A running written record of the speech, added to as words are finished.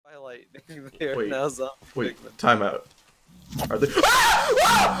lightning. They are Wait, now zombie wait, pigmen. time out. Are they?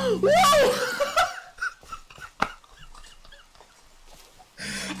 Ah! Whoa!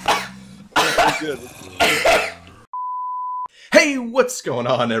 Good. Hey, what's going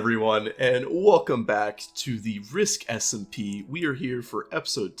on, everyone, and welcome back to the Risk SMP. We are here for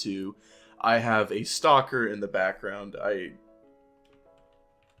episode 2. I have a stalker in the background.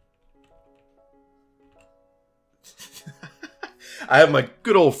 I have my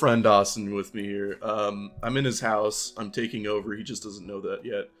good old friend Dawson with me here. I'm in his house. I'm taking over. He just doesn't know that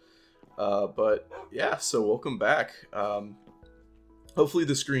yet. But yeah, so welcome back. Hopefully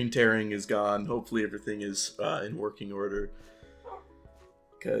the screen tearing is gone. Hopefully everything is in working order.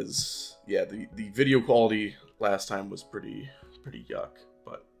 Because, yeah, the video quality last time was pretty yuck.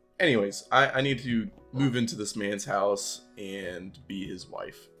 But anyways, I need to move into this man's house and be his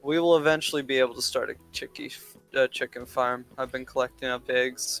wife. We will eventually be able to start a chicken farm. I've been collecting up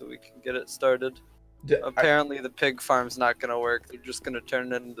eggs so we can get it started. Apparently the pig farm's not going to work. They're just going to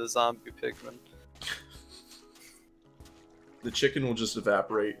turn it into zombie pigmen. The chicken will just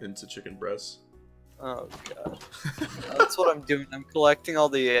evaporate into chicken breasts. Oh god. That's what I'm doing. I'm collecting all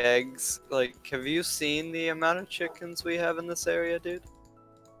the eggs. Like, have you seen the amount of chickens we have in this area, dude?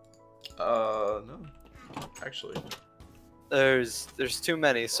 No. Actually. There's too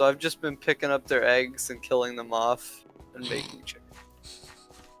many, so I've just been picking up their eggs and killing them off and making chicken.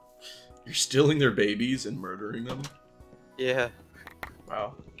 You're stealing their babies and murdering them? Yeah.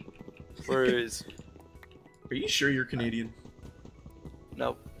 Wow. Where is... Are you sure you're Canadian?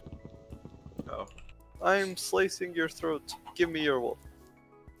 Nope. Oh. I'm slicing your throat. Give me your wool.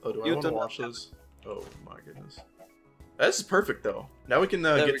 Oh, do I You want to do watch not- those? Oh my goodness. This is perfect though. Now we can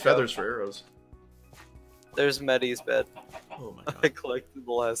There we get go. feathers for arrows. There's Meddy's bed. Oh my I god. collected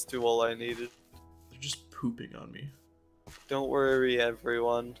the last two wool I needed. They're just pooping on me. Don't worry,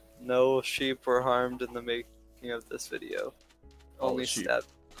 everyone. No sheep were harmed in the making of this video. All Only the sheep. stabbed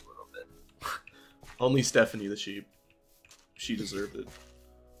a little bit. Only Stephanie the sheep. She deserved it.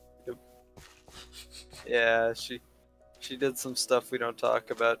 Yeah, she did some stuff we don't talk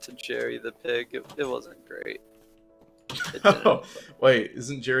about to Jerry the pig. It wasn't great. It didn't. Oh, wait,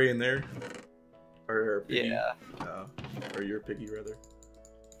 isn't Jerry in there? Or Piggy? Yeah. Or your Piggy, rather.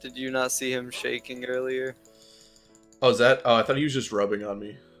 Did you not see him shaking earlier? Oh, is that? Oh, I thought he was just rubbing on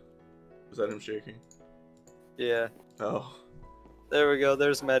me. Was that him shaking? Yeah. Oh. There we go.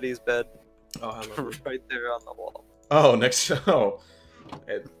 There's Meddy's bed. Oh, I love it. Right there on the wall. Oh, next. Oh.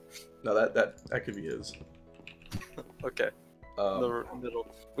 No, that could be his. Okay. The middle.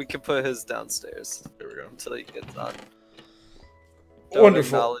 We can put his downstairs There we go. until he gets on. Don't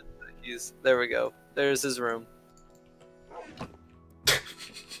Wonderful. acknowledge that he's... There we go. There's his room.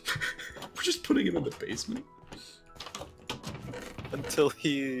 We're just putting him in the basement. Until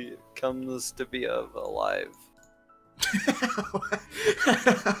he comes to be alive.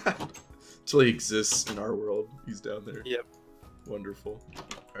 Until he exists in our world. He's down there. Yep. Wonderful.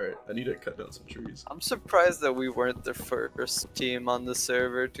 Alright, I need to cut down some trees. I'm surprised that we weren't the first team on the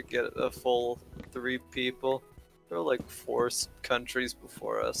server to get a full 3 people. There were like 4 countries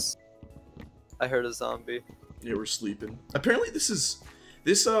before us. I heard a zombie. Yeah, we're sleeping. Apparently this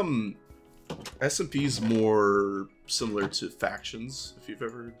SMP is more similar to factions, if you've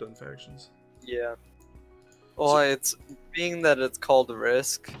ever done factions. Yeah. Well, it's being that it's called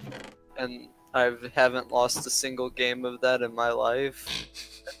Risk, and I haven't lost a single game of that in my life.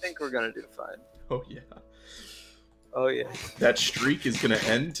 I think we're gonna do fine. Oh yeah. Oh yeah. That streak is gonna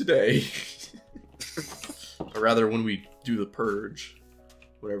end today. Or rather, when we do the purge.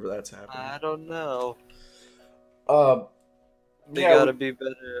 Whatever that's happening. I don't know. They Yeah, gotta be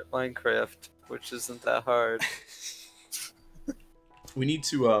better at Minecraft, which isn't that hard. we need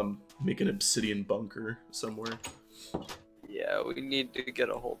to make an obsidian bunker somewhere. Yeah, we need to get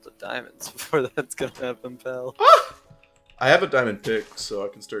a hold of diamonds before that's gonna happen, pal. I have a diamond pick, so I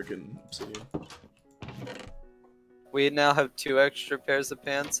can start getting obsidian. We now have 2 extra pairs of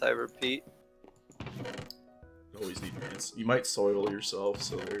pants, I repeat. Always need pants. You might soil yourself,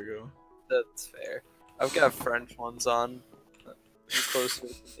 so there you go. That's fair. I've got French ones on. I'm closer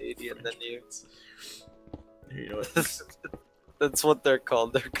to Canadian than you. Here, you know what? That's what they're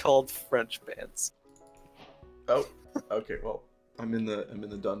called. They're called French pants. Oh, okay. Well, I'm in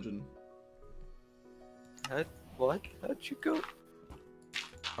the dungeon. What? How'd you go?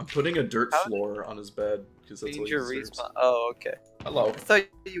 I'm putting a dirt How floor on his bed because that's Change what he your deserves. respawn. Oh, okay. Hello. I thought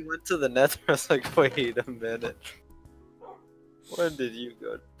you went to the nether. I was like, wait a minute. When did you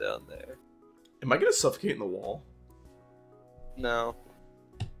go down there? Am I gonna suffocate in the wall? No.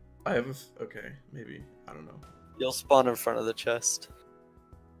 I have a okay, maybe. I don't know. You'll spawn in front of the chest.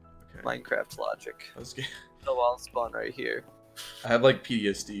 Minecraft logic. Let's get... So I'll spawn right here. I have like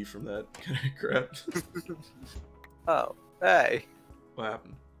PTSD from that kind of crap. Oh, hey. What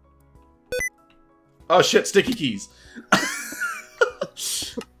happened? Oh shit, sticky keys! I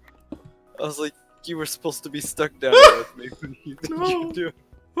was like, you were supposed to be stuck down here with me. What do you think you're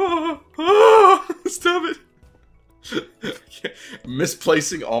doing? Stop it!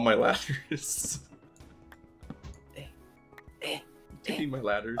 Misplacing all my ladders. Taking my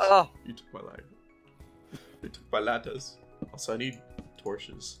ladders. Oh. You took my ladder. You took my ladders. Also, I need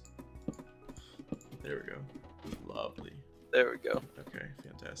torches. There we go. Lovely. There we go. Okay,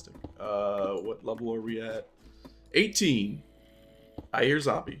 fantastic. What level are we at? 18. I hear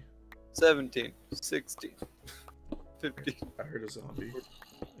zombie. 17, 16, 15. I heard a zombie.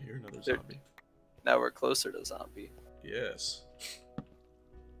 I hear another There. zombie. Now we're closer to zombie. Yes.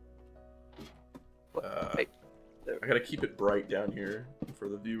 Hey, there. I gotta keep it bright down here for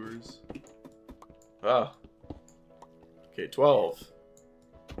the viewers. Ah. Okay, 12.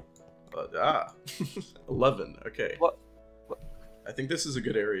 11. Okay. What? I think this is a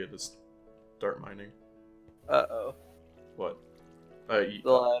good area to start mining. Uh-oh. What? The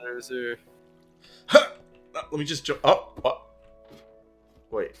ladders are... Let me just jump up. Oh.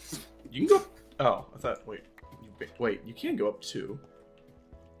 Wait. You can go... Oh, I thought... Wait. Wait, you can go up 2.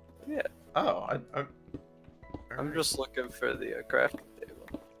 Yeah. Oh, I'm just looking for the crafting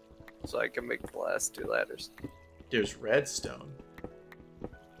table. So I can make the last 2 ladders. There's redstone.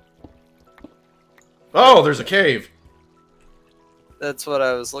 Oh, there's a cave. That's what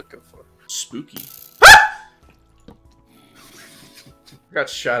I was looking for. Spooky. Got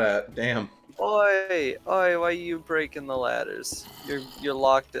shot at. Damn. Oi, why are you breaking the ladders? You're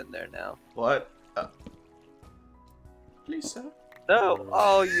locked in there now. What? Please, sir. No.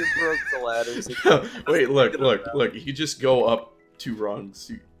 Oh, you broke the ladders. Wait, look. You just go up 2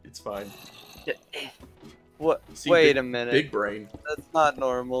 rungs. It's fine. What? See, Wait a minute. Big brain. That's not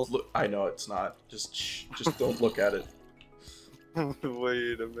normal. Look, I know it's not. Just don't look at it.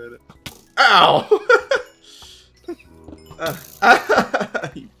 Wait a minute. Ow!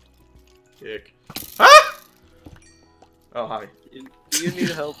 You kick. Ah! Oh, hi. Do you need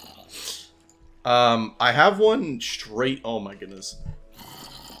help? I have one straight. Oh my goodness.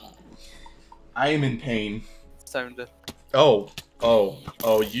 I am in pain. It's time to... Oh,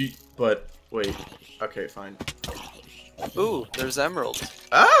 you... But, wait. Okay, fine. Ooh, there's emeralds.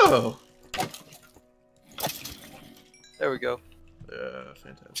 Oh! There we go.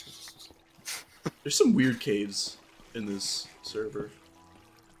 Fantastic. There's some weird caves in this server.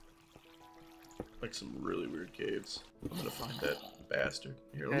 Like some really weird caves. I'm gonna find that bastard.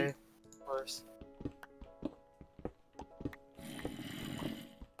 Here, let me... Okay, of course.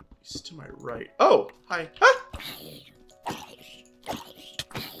 He's to my right. Oh! Hi. Ah!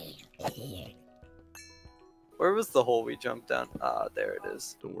 Where was the hole we jumped down? Ah, there it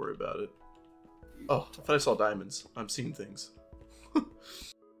is. Don't worry about it. Oh, I thought I saw diamonds. I'm seeing things.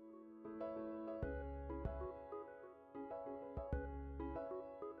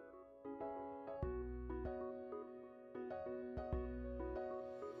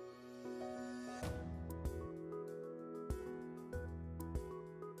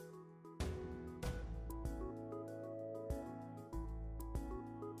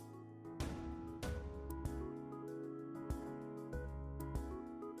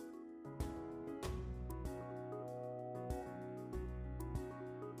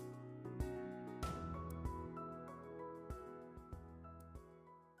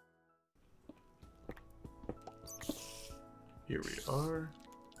 Here we are.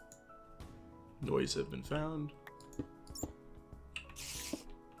 Noise have been found.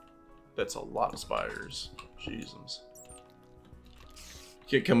 That's a lot of spiders. Jesus.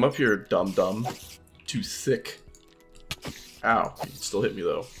 Can't come up here, dum-dum. Too thick. Ow. You can still hit me,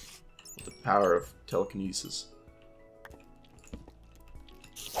 though. With the power of telekinesis.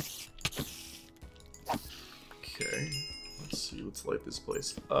 Okay. Let's see. Let's light this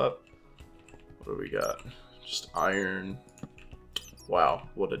place up. What do we got? Just iron. Wow,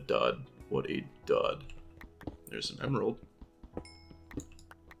 what a dud. What a dud. There's an emerald.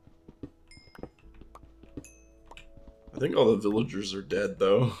 I think all the villagers are dead,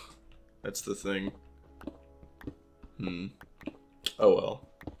 though. That's the thing. Oh well.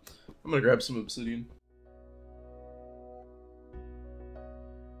 I'm gonna grab some obsidian.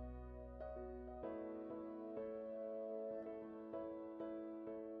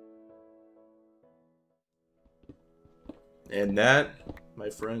 And that, my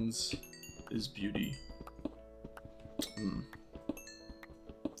friends, is beauty.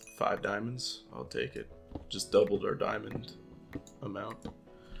 5 diamonds? I'll take it. Just doubled our diamond amount.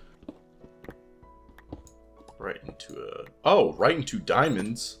 Right into a... Oh, right into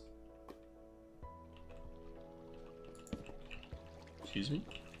diamonds. Excuse me?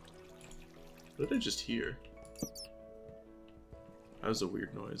 What did I just hear? That was a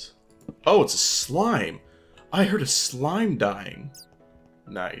weird noise. Oh, it's a slime! I heard a slime dying.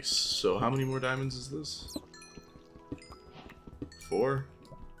 Nice. So how many more diamonds is this? 4?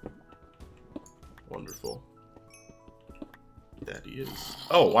 Wonderful. That he is.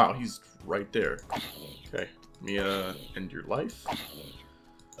 Oh, wow, he's right there. Okay. Let me, end your life.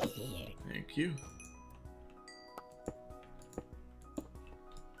 Thank you.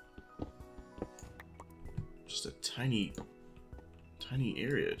 Just a tiny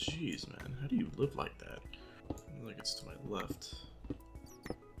area. Jeez, man. How do you live like that? I feel like it's to my left.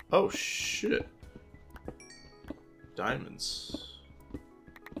 Oh, shit. Diamonds.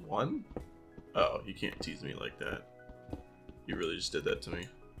 1? Oh, you can't tease me like that. You really just did that to me.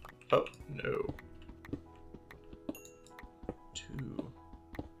 Oh, no. 2.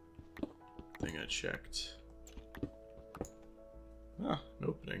 Thing I checked. Ah, an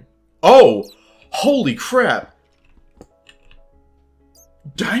opening. Oh! Holy crap!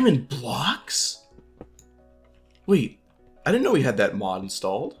 Diamond blocks? Wait, I didn't know we had that mod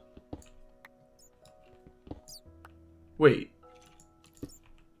installed. Wait.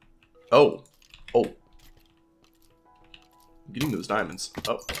 Oh. Oh. I'm getting those diamonds.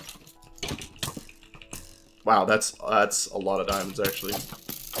 Oh. Wow, that's a lot of diamonds, actually.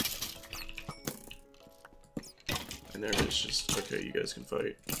 And there it is, just... Okay, you guys can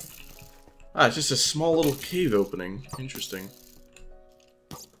fight. Ah, it's just a small little cave opening. Interesting.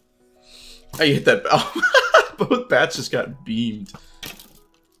 Oh, you hit that bell. Both bats just got beamed.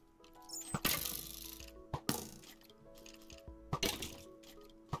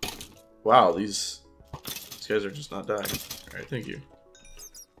 Wow, these guys are just not dying. Alright, thank you.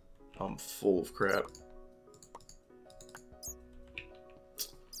 I'm full of crap.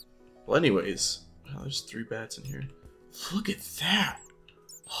 Well, anyways. Wow, there's 3 bats in here. Look at that!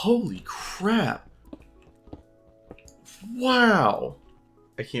 Holy crap! Wow!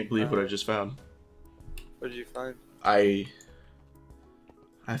 I can't believe what I just found. What did you find? I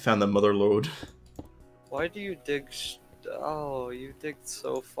found the mother lode. Why do you dig? Oh, you dig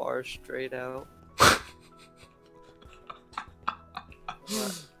so far straight out. Oh,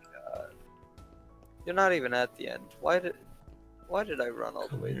 God. You're not even at the end. Why did I run all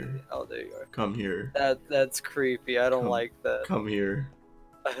the way to the... Oh, there you are. Come here. That's creepy. I don't like that. Come here.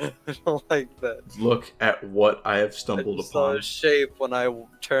 I don't like that. Look at what I have stumbled I saw upon. a shape when I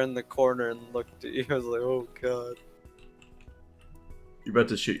turned the corner and looked at you. I was like, oh God. You're about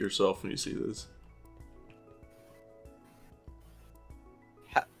to shit yourself when you see this.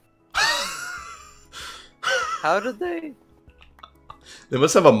 How did they? They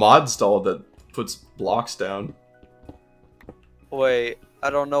must have a mod installed that puts blocks down. Wait, I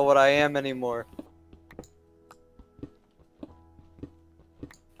don't know what I am anymore.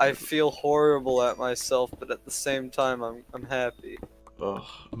 I feel horrible at myself, but at the same time, I'm happy. Oh,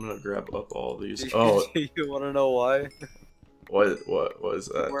 I'm gonna grab up all these. Do Oh, you want to know why? what was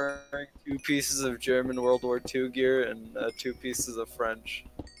that? I'm wearing 2 pieces of German World War II gear and 2 pieces of French.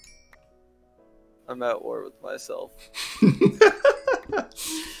 I'm at war with myself.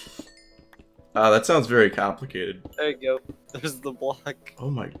 That sounds very complicated. There you go. There's the block.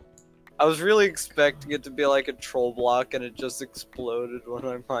 Oh my. I was really expecting it to be like a troll block, and it just exploded when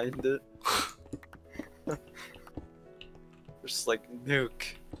I mined it. Just like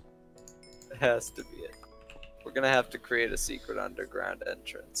nuke. It has to be it. We're gonna have to create a secret underground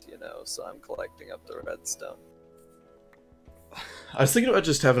entrance, you know, so I'm collecting up the redstone. I was thinking about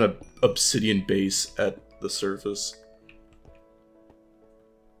just having an obsidian base at the surface.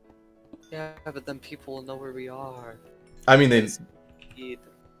 Yeah, but then people will know where we are. I mean,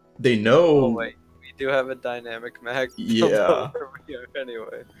 they know. Oh wait, we do have a dynamic mag. Yeah. Where we are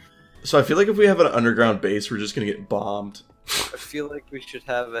anyway. So I feel like if we have an underground base, we're just gonna get bombed. I feel like we should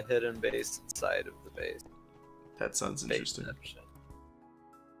have a hidden base inside of the base. That sounds interesting.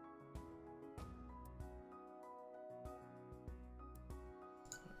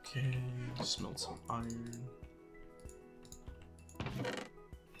 Okay, smelt some iron.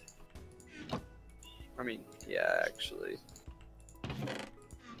 I mean, yeah, actually.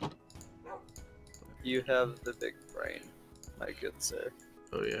 You have the big brain, my good sir.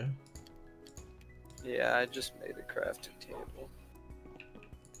 Oh yeah? Yeah, I just made a crafting table.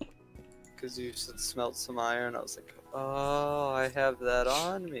 Because you said smelt some iron, I was like, oh, I have that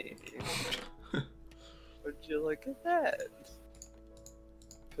on me. Would you look at that?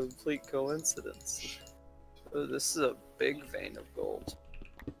 Complete coincidence. Oh, this is a big vein of gold.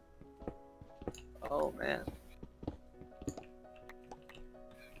 Oh man.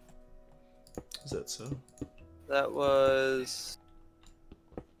 Is that so? That was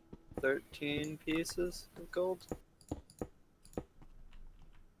 13 pieces of gold.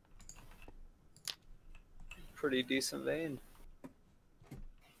 Pretty decent vein.